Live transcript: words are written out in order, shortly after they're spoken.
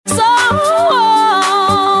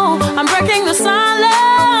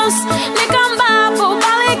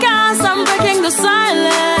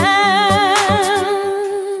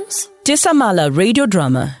Tisamala radio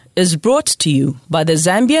drama is brought to you by the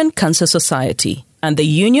Zambian Cancer Society and the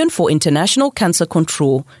Union for International Cancer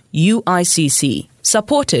Control, UICC,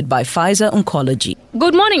 supported by Pfizer Oncology.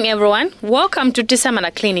 Good morning, everyone. Welcome to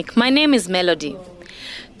Tisamala Clinic. My name is Melody.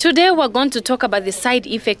 Today we're going to talk about the side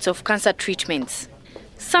effects of cancer treatments.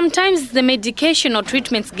 Sometimes the medication or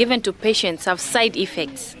treatments given to patients have side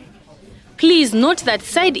effects. Please note that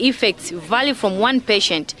side effects vary from one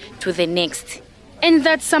patient to the next, and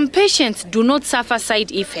that some patients do not suffer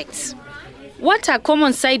side effects. What are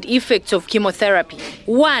common side effects of chemotherapy?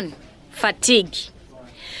 1. Fatigue.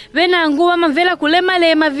 Venangu vamamvera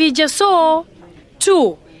kulema vija so.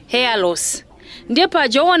 2. Hair loss. Ndipo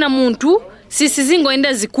ajaona muntu sisi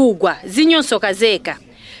zingoenda zikugwa, zinyonsoka zeka.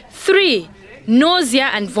 3.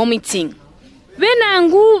 Nausea and vomiting.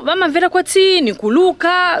 Venangu vamamvera kwatini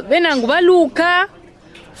kuluka, venangu baluka.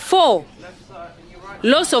 4.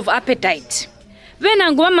 Loss of appetite.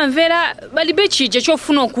 Venangu vamamvera balibechije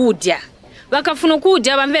chofuna okudya. Vakafuna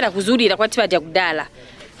okudya bamvera kuzulira kwati badya kudala.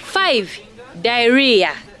 5.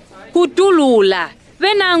 Diarrhea. Kutulula.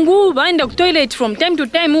 Venangu baenda ku toilet from time to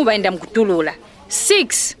time baenda mkutulula.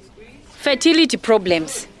 6. Fertility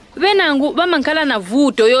problems. Venangu bamankala na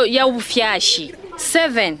vuto ya ufyashi.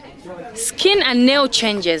 7. Skin and nail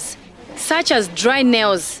changes, such as dry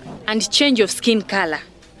nails and change of skin color.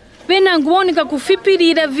 Venangu wonika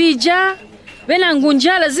kufipirira vija. Venangu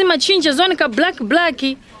njala zima chinja zonika black.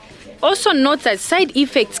 Also note that side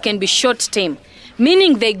effects can be short-term,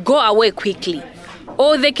 meaning they go away quickly,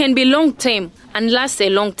 or they can be long-term and last a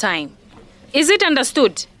long time. Is it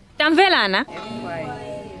understood? Tamvelana?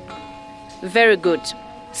 Very good.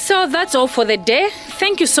 So that's all for the day.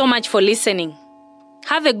 Thank you so much for listening.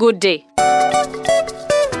 Have a good day.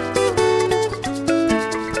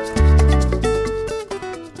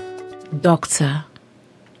 Doctor,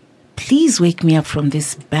 please wake me up from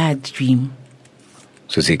this bad dream.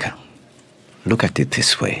 Suzika, look at it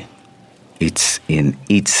this way. It's in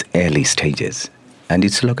its early stages, and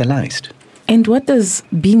it's localized. And what does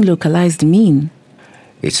being localized mean?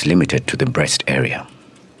 It's limited to the breast area.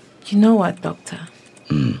 You know what, Doctor?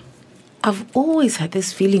 I've always had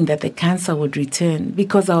this feeling that the cancer would return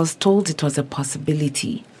because I was told it was a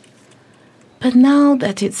possibility. But now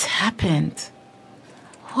that it's happened,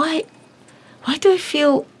 why do I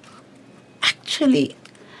feel... Actually,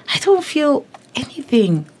 I don't feel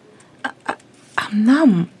anything. I'm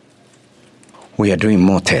numb. We are doing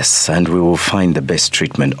more tests and we will find the best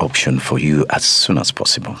treatment option for you as soon as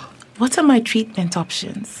possible. What are my treatment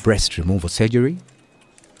options? Breast removal surgery,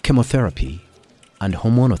 chemotherapy, and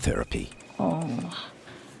hormonotherapy. Oh,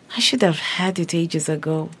 I should have had it ages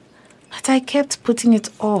ago, but I kept putting it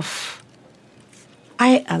off.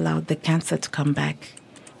 I allowed the cancer to come back.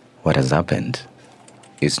 What has happened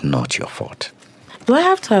is not your fault. Do I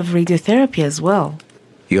have to have radiotherapy as well?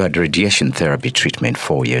 You had radiation therapy treatment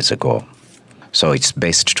 4 years ago, so it's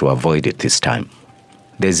best to avoid it this time.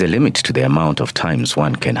 There's a limit to the amount of times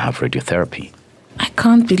one can have radiotherapy. I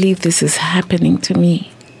can't believe this is happening to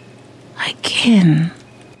me. Again.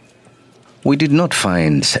 We did not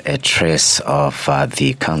find a trace of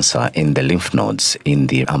the cancer in the lymph nodes in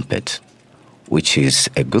the armpit, which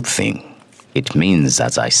is a good thing. It means,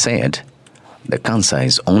 as I said, the cancer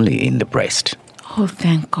is only in the breast. Oh,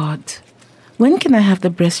 thank God. When can I have the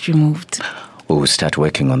breast removed? We will start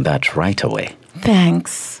working on that right away.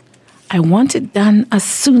 Thanks. I want it done as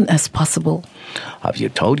soon as possible. Have you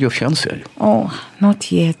told your fiancé? Oh,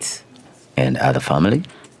 not yet. And other family?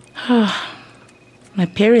 My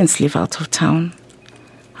parents live out of town.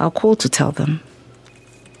 I'll call to tell them.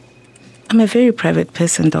 I'm a very private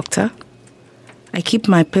person, Doctor. I keep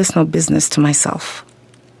my personal business to myself.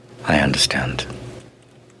 I understand.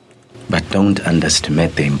 But don't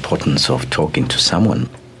underestimate the importance of talking to someone.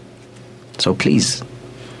 So please,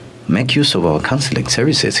 make use of our counseling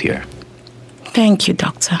services here. Thank you,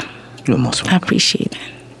 Doctor. You're most welcome. I appreciate it.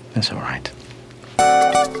 That's all right.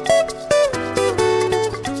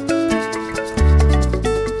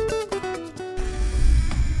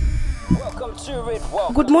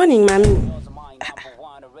 Good morning, mami.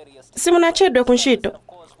 Simunachedwa kunshito.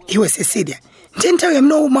 Iwe Cecilia, njenta ya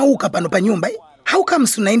mno mauka pano pa nyumba. How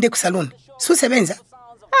comes unaende ku salon? Susebenza?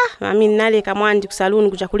 Mami naleka mwandi ku salon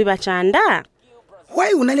kuja kuliba chanda.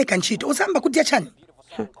 Why unaleka nchito? Usamba kutia chani?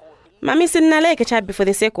 Mami sinaleka chabi for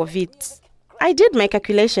the sake of it. I did my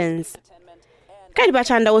calculations. Kaliba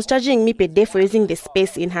chanda was charging me per day for using the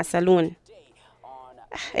space in her salon.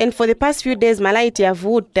 And for the past few days, my light have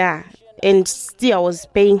wood there, and still I was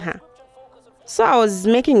paying her. So I was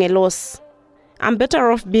making a loss. I'm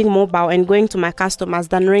better off being mobile and going to my customers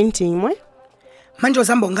than renting. Manje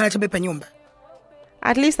usamba ungala chabe pa nyumba.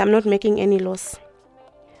 At least I'm not making any loss.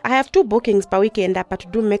 I have 2 bookings per weekend up to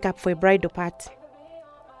do makeup for a bridal party.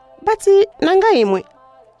 But nanga imwe.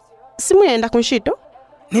 Simuyenda kunshito?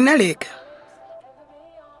 Ninaleka.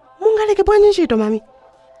 Mungaleke bwanji nshito mami.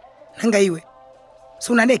 Nanga iwe.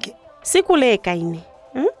 Sunaleke. Sikuleka ine.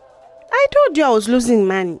 I told you I was losing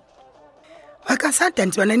money. Vakasata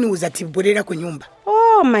wananiuza tibulera ku nyumba.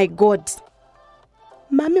 Oh my God.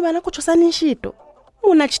 Mami vanakuchosa nshito.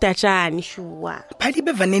 Munachita chani shuwa.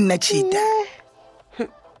 Palibe vaneni nachita.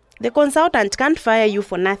 The consultant can't fire you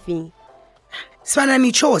for nothing. Swana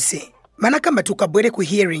nichose. Manakamba tukabwere ku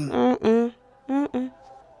hearing.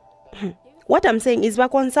 What I'm saying is the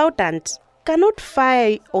consultant cannot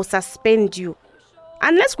fire or suspend you.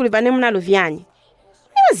 Unless kulivane muna luvyani.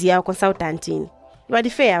 Niwazi ya consultant ini. Iwadi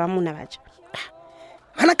fair wamuna vaja.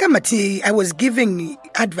 Manakamba I was giving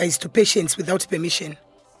advice to patients without permission.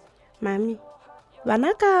 Mami,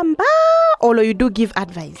 vanakamba or you do give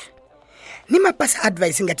advice? Nima pasa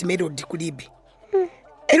advice ngati Melody kulibe.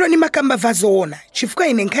 Ero nima kamba vazoona. Chifuka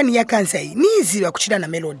ine nkani ya kansa hii. Nizi wa kuchida na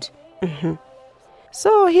Melody.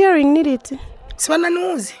 So hearing need it. Swana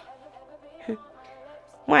nuzi.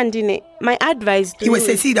 Mwandine, my advice to you. Iwe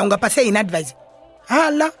sesida ungapasa in advice.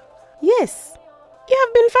 Hala. Yes. You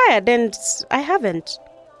have been fired and I haven't.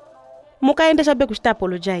 Mukaende shabe kushita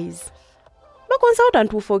apologize. The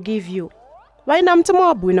consultant will forgive you. Why na mtumo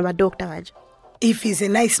wabu ina wa doctor waja? If he's a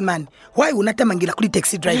nice man, why unatamangila kuli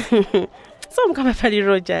taxi drive? So mkama pali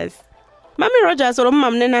Rogers. Mami Rogers olo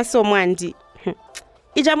mnena so mwandi.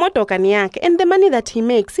 Ija motoka ni yake, and the money that he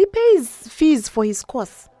makes, he pays fees for his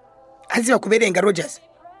course. Aziwa kuberenga Rogers?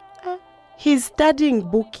 He's studying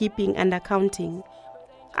bookkeeping and accounting.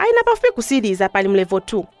 Aina pafupe kusidiza pali mlevel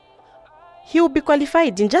 2. He will be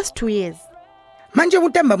qualified in just 2 years. Manje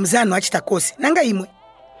mutamba mzano achita kosi. Nanga imwe?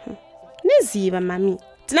 Niziva mami.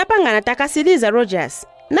 Tinapanga natakasiliza Rogers.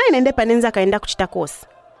 Na inende panenza kaenda kuchita kosi.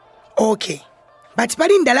 Okay. But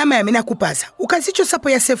pali ndalama ya mena kupasa. Ukasicho sapo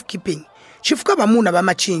ya self-keeping. Chifuka bamuna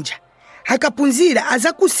bamachinja. Hakapunzira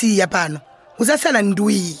aza kusiya pano. Uzasala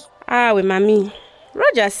ndui. We mami.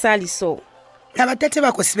 Rogers sali so. Na batate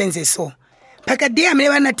bako sibenze so. Paka dia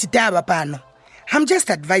mlewa na titaba pano. I'm just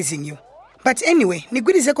advising you. But anyway,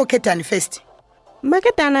 nigwirizeko ketani first.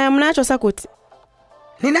 Maketana ya mnacho sakuti.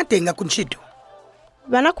 Ninatenga kunchito.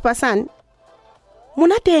 Bana kupasani.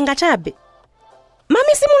 Munatenga chabe.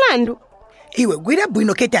 Mami si mulandu. Iwe gwira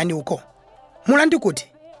bwino ketani uko. Mulandu kuti.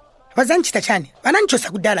 Wazanchita chani.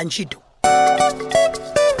 Wananchosa kudala nchito.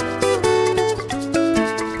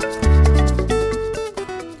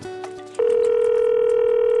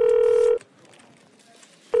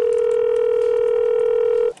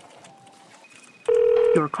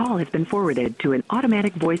 Your call has been forwarded to an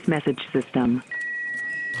automatic voice message system.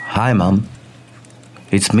 Hi, Mom.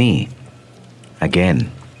 It's me.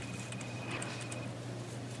 Again.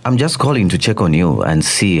 I'm just calling to check on you and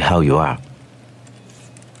see how you are.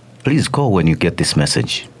 Please call when you get this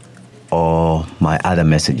message. Or my other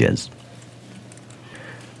messages.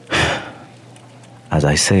 As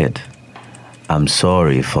I said, I'm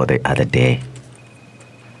sorry for the other day.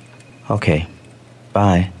 Okay.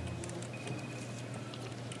 Bye.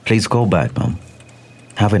 Please call back, Mom.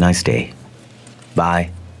 Have a nice day. Bye.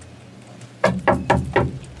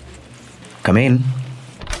 Come in.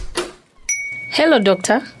 Hello,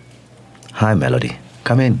 doctor. Hi, Melody.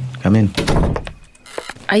 Come in. Come in.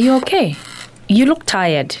 Are you okay? You look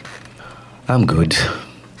tired. I'm good.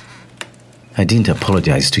 I didn't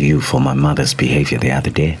apologize to you for my mother's behavior the other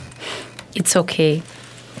day. It's okay.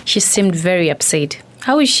 She seemed very upset.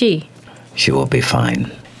 How is she? She will be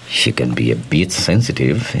fine. She can be a bit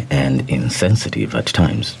sensitive and insensitive at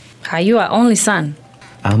times. Are you her only son?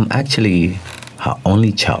 I'm actually her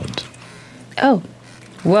only child. Oh,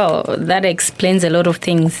 well, that explains a lot of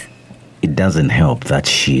things. It doesn't help that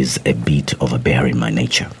she's a bit of a bear in my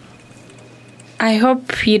nature. I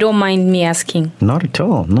hope you don't mind me asking. Not at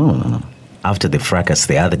all. No. After the fracas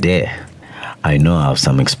the other day, I know I have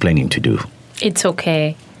some explaining to do. It's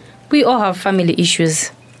okay. We all have family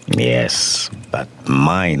issues. Yes, but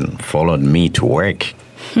mine followed me to work.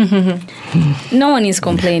 No one is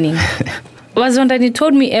complaining. Vazondani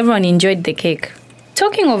told me everyone enjoyed the cake.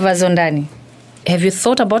 Talking of Vazondani, have you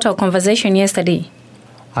thought about our conversation yesterday?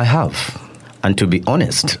 I have. And to be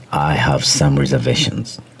honest, I have some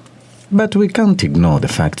reservations. But we can't ignore the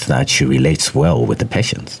fact that she relates well with the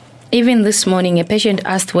patients. Even this morning, a patient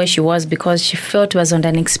asked where she was because she felt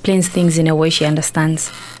Vazondani explains things in a way she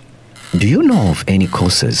understands. Do you know of any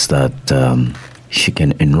courses that she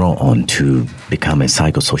can enroll on to become a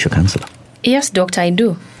psychosocial counselor? Yes, doctor, I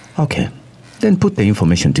do. Okay. Then put the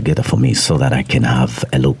information together for me so that I can have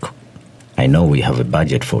a look. I know we have a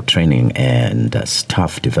budget for training and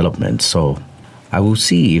staff development, so I will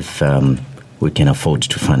see if we can afford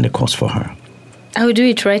to fund a course for her. I will do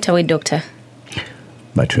it right away, doctor.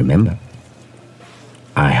 But remember,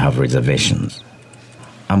 I have reservations.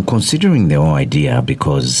 I'm considering the whole idea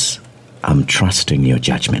because I'm trusting your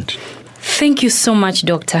judgment. Thank you so much,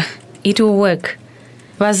 doctor. It will work.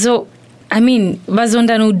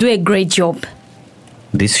 Bazondan will do a great job.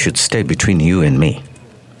 This should stay between you and me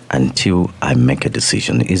until I make a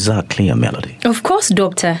decision. Is that clear, Melody? Of course,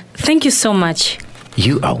 doctor. Thank you so much.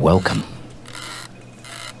 You are welcome.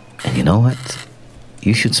 And you know what?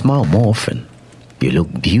 You should smile more often. You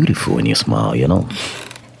look beautiful when you smile, you know.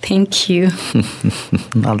 Thank you.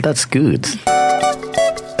 Now that's good.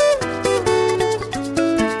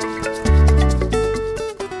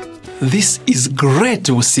 This is great,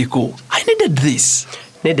 Busiku. I needed this.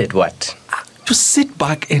 Needed what? To sit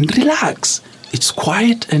back and relax. It's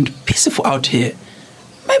quiet and peaceful out here.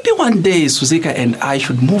 Maybe one day Suzika and I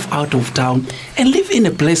should move out of town and live in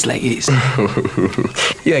a place like this.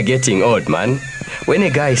 You are getting old, man. When a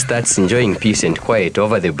guy starts enjoying peace and quiet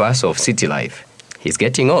over the buzz of city life, he's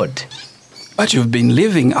getting old. But you've been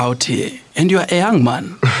living out here and you are a young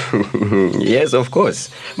man. Yes, of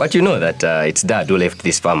course. But you know that it's Dad who left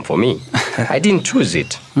this farm for me. I didn't choose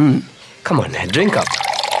it. Come on, drink up.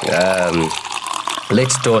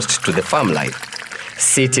 Let's toast to the farm life,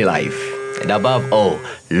 city life, and above all,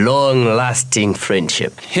 long-lasting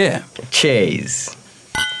friendship. Here. Cheers.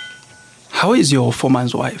 How is your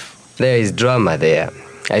foreman's wife? There is drama there.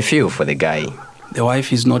 I feel for the guy. The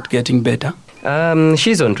wife is not getting better?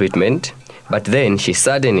 She's on treatment, but then she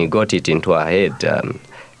suddenly got it into her head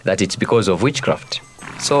that it's because of witchcraft.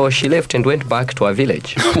 So she left and went back to her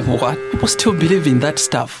village. What? People still believe in that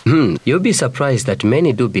stuff? You'll be surprised that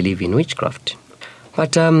many do believe in witchcraft.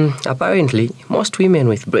 But apparently, most women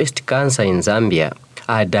with breast cancer in Zambia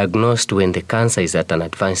are diagnosed when the cancer is at an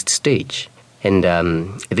advanced stage. And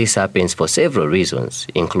this happens for several reasons,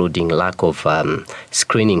 including lack of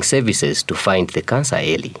screening services to find the cancer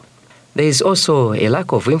early. There is also a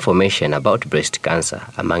lack of information about breast cancer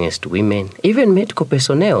amongst women, even medical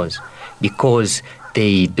personnel, because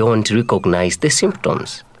they don't recognize the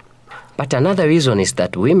symptoms. But another reason is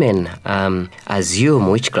that women assume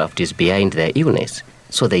witchcraft is behind their illness,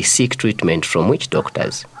 so they seek treatment from witch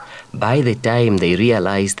doctors. By the time they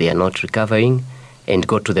realize they are not recovering and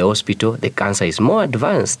go to the hospital, the cancer is more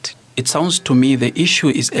advanced. It sounds to me the issue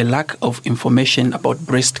is a lack of information about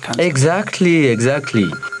breast cancer. Exactly.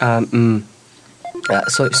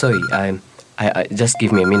 Sorry. I just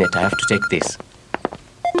give me a minute. I have to take this.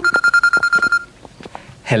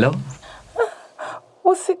 Hello?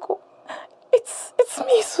 Busiku, it's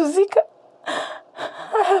me, Suzika.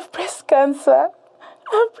 I have breast cancer.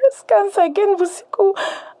 Again, Busiku.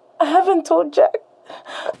 I haven't told Jack.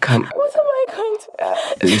 What am I going to...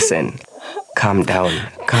 Listen, calm down.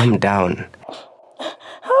 How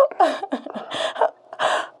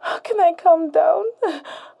can I calm down?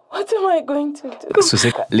 What am I going to do?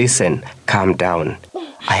 Suzika, listen, calm down.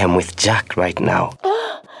 I am with Jack right now.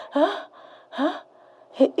 Huh?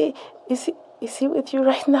 Is he with you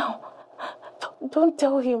right now? Don't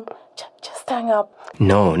tell him. Just hang up.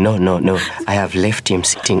 No. I have left him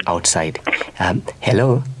sitting outside.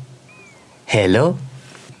 Hello?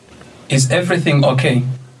 Is everything okay?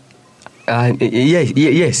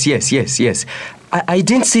 Yes. I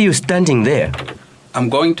didn't see you standing there. I'm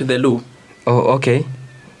going to the loo. Oh, okay.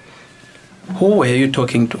 Who were you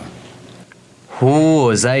talking to? Who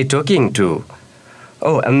was I talking to?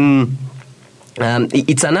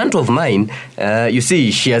 It's an aunt of mine. You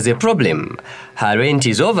see, she has a problem. Her rent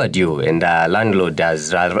is overdue and our landlord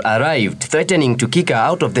has arrived, threatening to kick her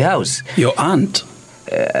out of the house. Your aunt?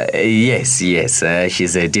 Yes.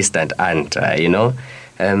 She's a distant aunt, you know.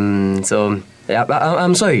 I'm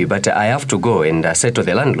sorry, but I have to go and settle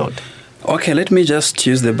the landlord. Okay, let me just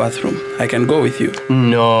use the bathroom. I can go with you.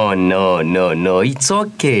 No. It's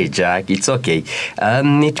okay, Jack. It's okay.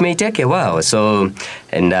 It may take a while,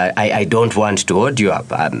 and I don't want to hold you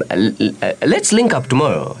up. Let's link up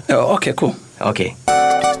tomorrow. Okay, cool. Okay.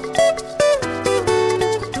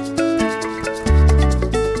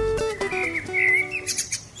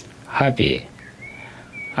 Happy.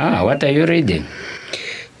 What are you reading?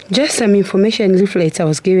 Just some information leaflets I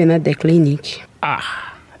was given at the clinic.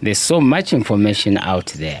 There's so much information out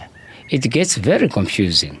there. It gets very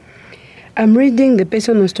confusing. I'm reading the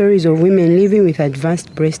personal stories of women living with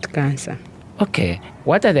advanced breast cancer. Okay,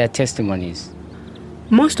 what are their testimonies?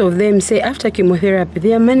 Most of them say after chemotherapy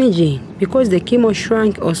they are managing because the chemo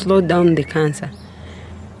shrank or slowed down the cancer.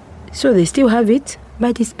 So they still have it,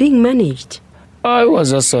 but it's being managed. I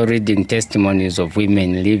was also reading testimonies of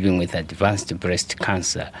women living with advanced breast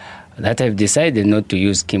cancer that have decided not to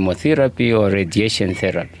use chemotherapy or radiation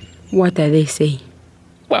therapy. What are they saying?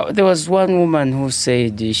 Well, there was one woman who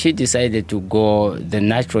said she decided to go the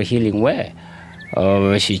natural healing way.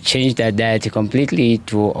 She changed her diet completely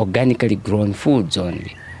to organically grown foods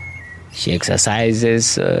only. She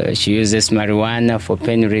exercises, she uses marijuana for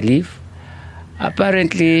pain relief.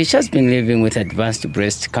 Apparently, she has been living with advanced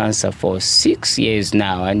breast cancer for 6 years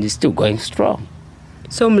now and is still going strong.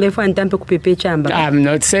 So I'm not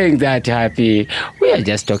saying that, Happy. We are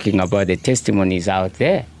just talking about the testimonies out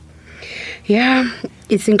there. Yeah,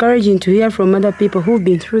 it's encouraging to hear from other people who've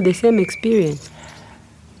been through the same experience.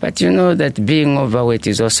 But you know that being overweight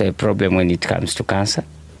is also a problem when it comes to cancer?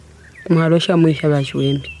 I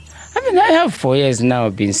have for years now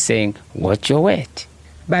been saying, watch your weight.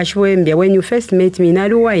 Bashwembia, when you first met me,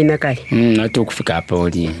 naluwa inakali. Natukufika hapo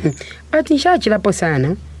oli. But nshachirapo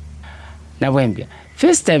sana. Na Wembia,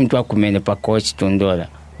 first time twakumene pa coach Tundola.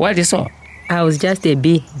 What is so? I was just a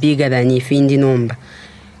bit bigger than if in the number.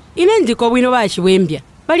 Inendiko wino Bashwembia.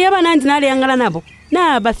 Bali abanandi naleyangala nabo.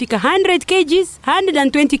 Na bafika 100 kgs,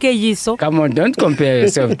 120 kgs so. Come on, don't compare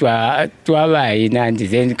yourself to our and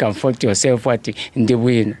then comfort yourself what in the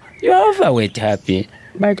win. You're overweight, Happy.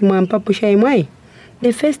 But mwampapu shaimwai.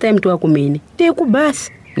 The first time twakumene, teku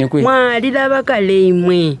basi. Mwalila bakale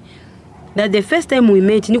imwe. That the first time we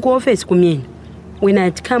met, niku office kumene. When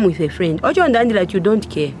I'd come with a friend. Ojo ndandi like you don't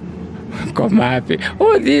care. Come Happy.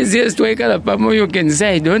 All these years to you can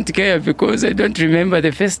say I don't care because I don't remember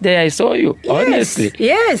the first day I saw you. Yes. Honestly.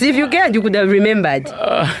 Yes, if you cared, you could have remembered.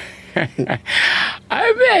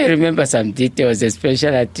 I remember some details,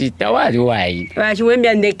 especially at Tita. Why?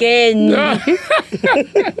 And the Ken.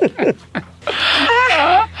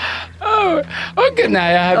 Okay, now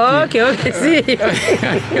Happy. Okay, see.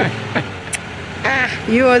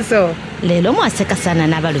 You also. Lelo mwaseka sana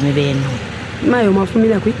n'abalume benu. Mayo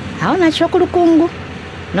mafumila kwi. Haona chokulukungu.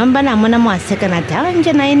 Nomba namona mwaseka na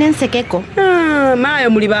tawanje na ine nsekeko. Mayo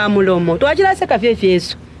muli ba mulomo. Twachira seka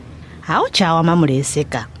fyefyeso. Hao chawa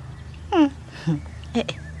mamuleseka.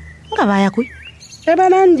 Ngabaya kwi.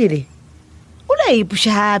 Ebanandire.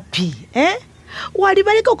 Ulayipusha Happy, Wali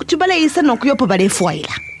baleka okutubala isa nokuyopo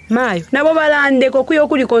balefwaila. Mayo, nabo balandeko kuyo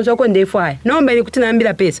kuli konsoko ndefwaya. Nomba ni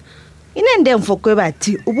kutinambira pesa. Inende mfokwe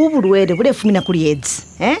bati ububulwere bulefumina kuli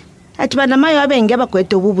AIDS, Ati bana mayo abenge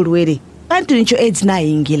abakwete ububulwere. Bantu nicho AIDS na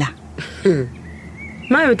ingila.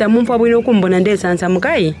 Mayo tamumfa bwino okumbona ndesansa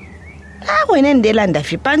mukai. Aho inendela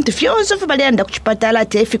ndafi bantu fyonso fubali anda kuchipatala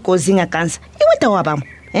tefi kozinga cancer. Iweta wabamu,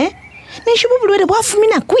 Nisho ububulwere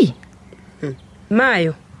bwafumina kwi.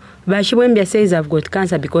 Mayo, Bashwembia says I've got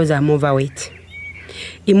cancer because I'm overweight.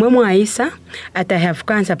 Imwemu Aisa, ata have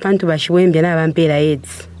cancer pantu Bashwembia na vampira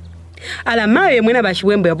AIDS. Ala Mayo mwena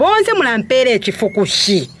Bashwembia, bonse mulampere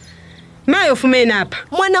chifukushi. Mayo fumena hapa.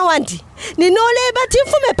 Mwana wandi, ninole bati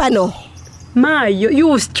mfume pano. Mayo,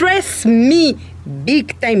 you stress me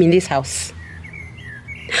big time in this house.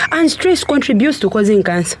 And stress contributes to causing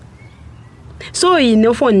cancer. So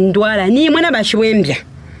inofo ndwala ni mwena Bashwembia.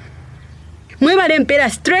 Mwebale mpera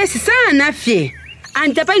stress sana fye.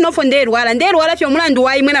 Antapa inofo nderwala fye mulandu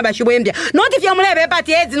wa imwe na Bashwembia. Noti fye mulebe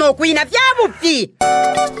pati AIDS no kuina fyabu fye.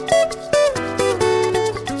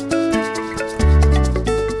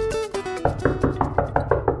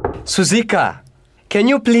 Suzika, can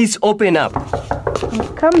you please open up?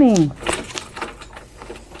 I'm coming.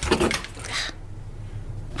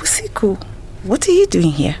 Busiku, what are you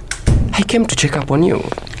doing here? I came to check up on you.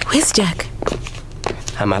 Where's Jack?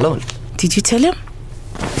 I'm alone. Did you tell him?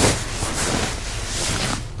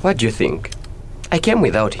 What do you think? I came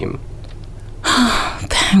without him.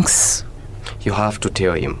 Thanks. You have to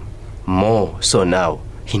tell him. More so now.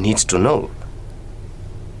 He needs to know.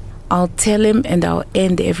 I'll tell him and I'll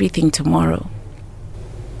end everything tomorrow.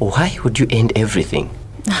 Why would you end everything?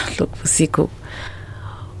 Look, Busiku,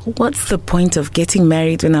 what's the point of getting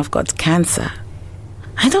married when I've got cancer?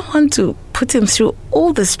 I don't want to put him through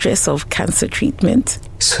all the stress of cancer treatment.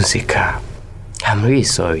 Suzika, I'm really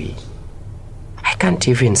sorry. I can't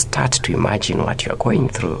even start to imagine what you're going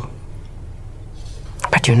through.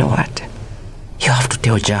 But you know what? You have to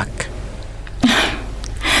tell Jack.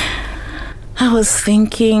 I was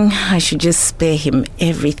thinking I should just spare him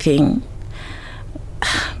everything.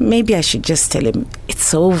 Maybe I should just tell him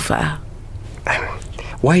it's over.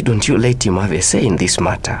 Why don't you let him have a say in this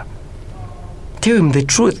matter? Tell him the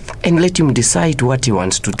truth and let him decide what he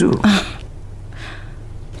wants to do.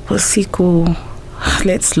 Busiku,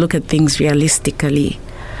 let's look at things realistically.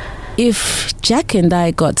 If Jack and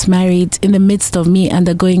I got married in the midst of me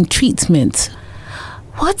undergoing treatment,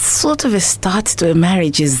 What sort of a start to a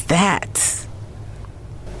marriage is that?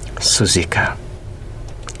 Suzika,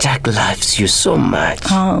 Jack loves you so much.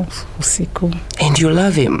 Oh, Busiku. And you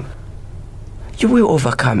love him. You will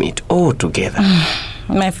overcome it all together.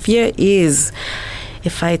 My fear is,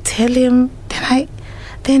 if I tell him,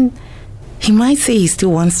 then he might say he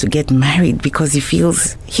still wants to get married because he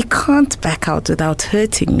feels he can't back out without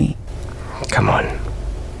hurting me. Come on,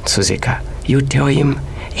 Suzika, you tell him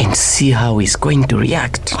and see how he's going to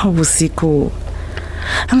react. Oh, Busiku,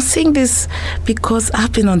 I'm saying this because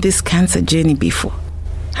I've been on this cancer journey before.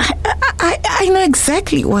 I know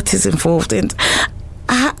exactly what is involved, and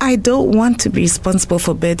I don't want to be responsible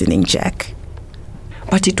for burdening Jack.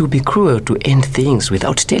 But it would be cruel to end things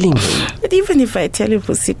without telling him. But even if I tell him,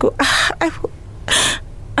 Busiku,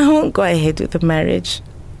 I won't go ahead with the marriage.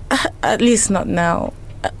 At least not now.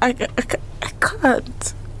 I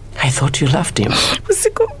can't. I thought you loved him.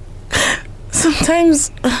 Busiku,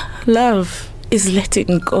 sometimes love is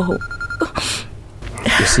letting go.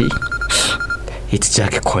 You see, it's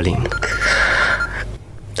Jack calling.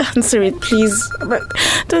 Answer it, please. But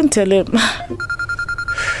don't tell him.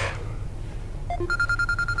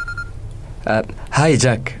 Hi,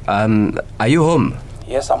 Jack. Are you home?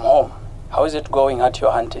 Yes, I'm home. How is it going at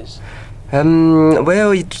your auntie's?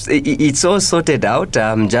 Well, it's all sorted out.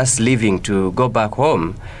 I'm just leaving to go back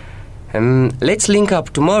home. Let's link up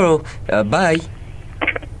tomorrow. Bye.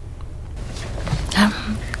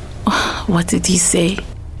 What did he say?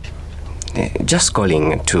 Just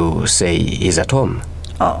calling to say he's at home.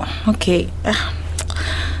 Oh, okay.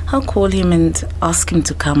 I'll call him and ask him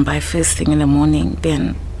to come by first thing in the morning.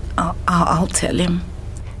 Then I'll tell him.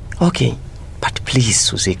 Okay, but please,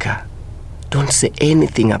 Suzika, don't say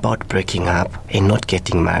anything about breaking up and not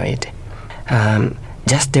getting married.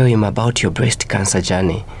 Just tell him about your breast cancer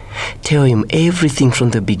journey. Tell him everything from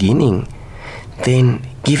the beginning. Then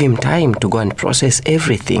give him time to go and process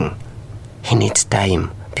everything. He needs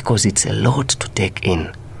time because it's a lot to take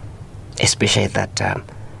in. Especially that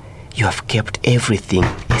you have kept everything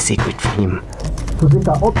a secret from him.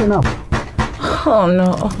 Suzika, open up. Oh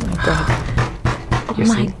no, oh my God. Oh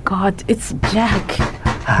my God, it's Jack.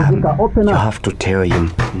 Suzika, open up. You have to tell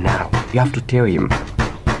him now. You have to tell him.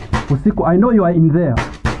 Busiku, I know you are in there.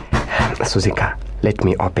 Suzika, let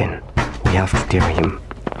me open. We have to tell him.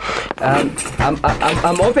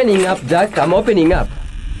 I'm opening up, Jack. I'm opening up.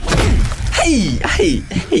 Hey,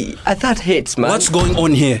 that hurts, man. What's going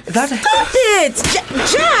on here? Stop it!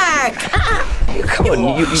 Jack! Come on,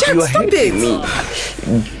 you are hurting me.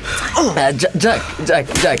 Jack,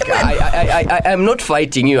 I'm not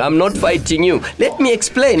fighting you. I'm not fighting you. Let me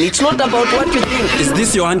explain. It's not about what you think. Is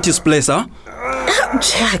this your auntie's place, huh?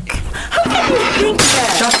 Jack, how can you think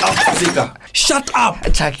that? Shut up, Suzika. Shut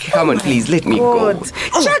up. Jack, come on, please. Let me go.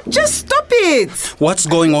 Jack, just stop it. What's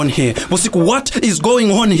going on here? Busiku, what is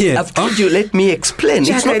going on here? I've told you, let me explain.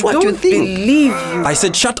 Jack, it's not what you think. I don't believe you. I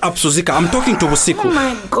said shut up, Suzika. I'm talking to Busiku. Oh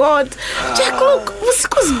my God. Jack, look,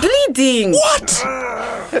 Busiku's bleeding. What?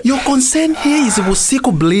 Your concern here is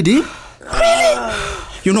Busiku bleeding? Really?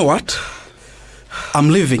 You know what? I'm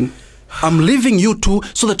leaving you two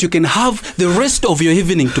so that you can have the rest of your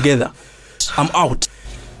evening together. I'm out.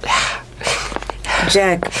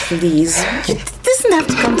 Jack, please. It doesn't have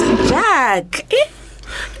to come to Jack.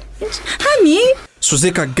 Honey?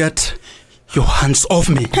 Suzika, get your hands off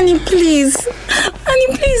me. Honey, please.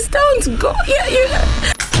 Honey, please don't go.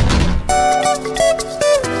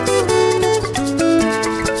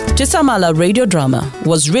 Tisamala radio drama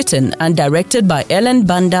was written and directed by Ellen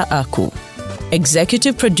Banda Aku.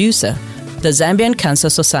 Executive producer, the Zambian Cancer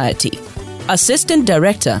Society. Assistant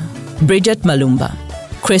director, Bridget Malumba.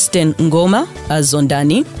 Kristen Ngoma as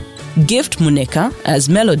Zondani. Gift Muneka as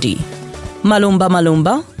Melody.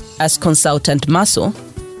 Malumba as Consultant Maso.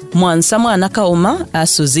 Mwansama Nakaoma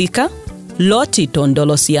as Suzika. Loti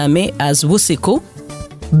Tondolosiame as Busiku.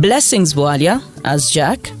 Blessings Bwalia as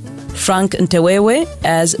Jack. Frank Ntewewe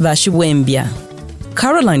as Vashiwembia.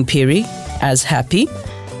 Caroline Piri as Happy.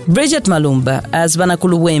 Bridget Malumba as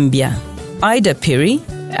Vanakuluwembia. Ida Piri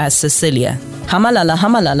as Cecilia.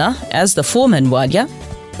 Hamalala as the foreman Wadia.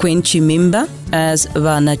 Queen Chimimba as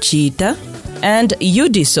Vanachita. And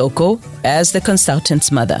Yudi Soko as the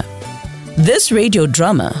consultant's mother. This radio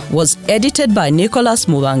drama was edited by Nicholas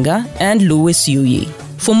Muvanga and Louis Yuyi.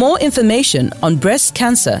 For more information on breast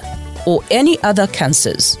cancer or any other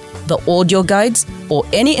cancers, the audio guides, or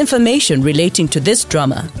any information relating to this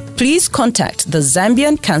drama, please contact the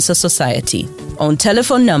Zambian Cancer Society on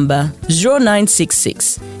telephone number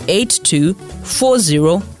 0966 82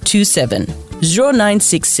 4027,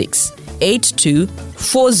 0966 82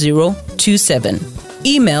 4027.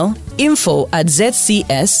 Email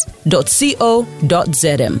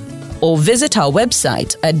info@zcs.co.zm or visit our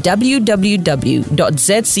website at www.zcs.co.zm.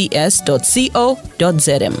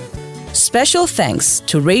 Special thanks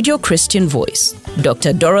to Radio Christian Voice,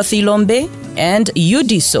 Dr. Dorothy Lombe and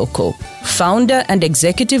Yudi Soko, founder and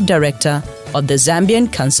executive director of the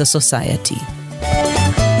Zambian Cancer Society.